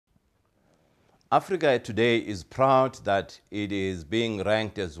Africa today is proud that it is being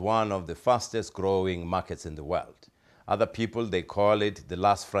ranked as one of the fastest growing markets in the world. Other people, they call it the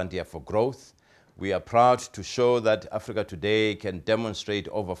last frontier for growth. We are proud to show that Africa today can demonstrate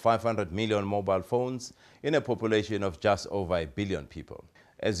over 500 million mobile phones in a population of just over 1 billion people.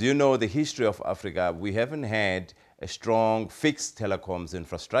 As you know, the history of Africa, we haven't had a strong fixed telecoms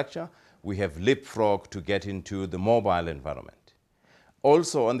infrastructure. We have leapfrogged to get into the mobile environment.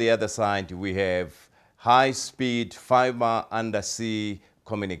 Also, on the other side, we have high-speed fiber undersea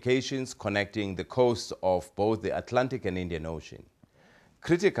communications connecting the coasts of both the Atlantic and Indian Ocean.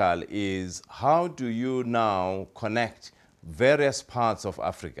 Critical is how do you now connect various parts of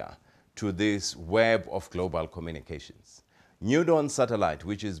Africa to this web of global communications. New Dawn satellite,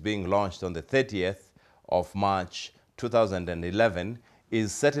 which is being launched on the 30th of March 2011,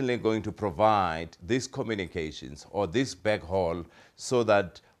 is certainly going to provide these communications or this backhaul so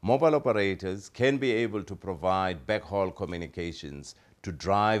that mobile operators can be able to provide backhaul communications to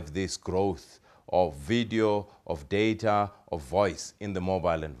drive this growth of video, of data, of voice in the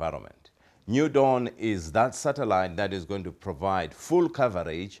mobile environment. New Dawn is that satellite that is going to provide full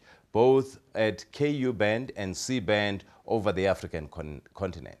coverage both at Ku band and C band over the African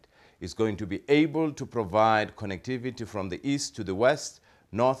continent. It's going to be able to provide connectivity from the east to the west,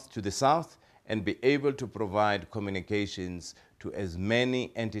 north to the south, and be able to provide communications to as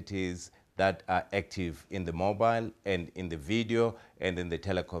many entities that are active in the mobile and in the video and in the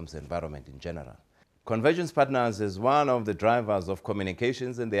telecoms environment in general. Convergence Partners is one of the drivers of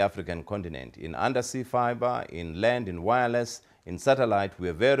communications in the African continent. In undersea fiber, in land, in wireless, in satellite, we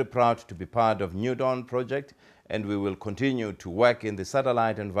are very proud to be part of New Dawn project, and we will continue to work in the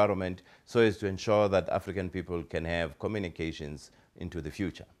satellite environment so as to ensure that African people can have communications into the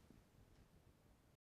future.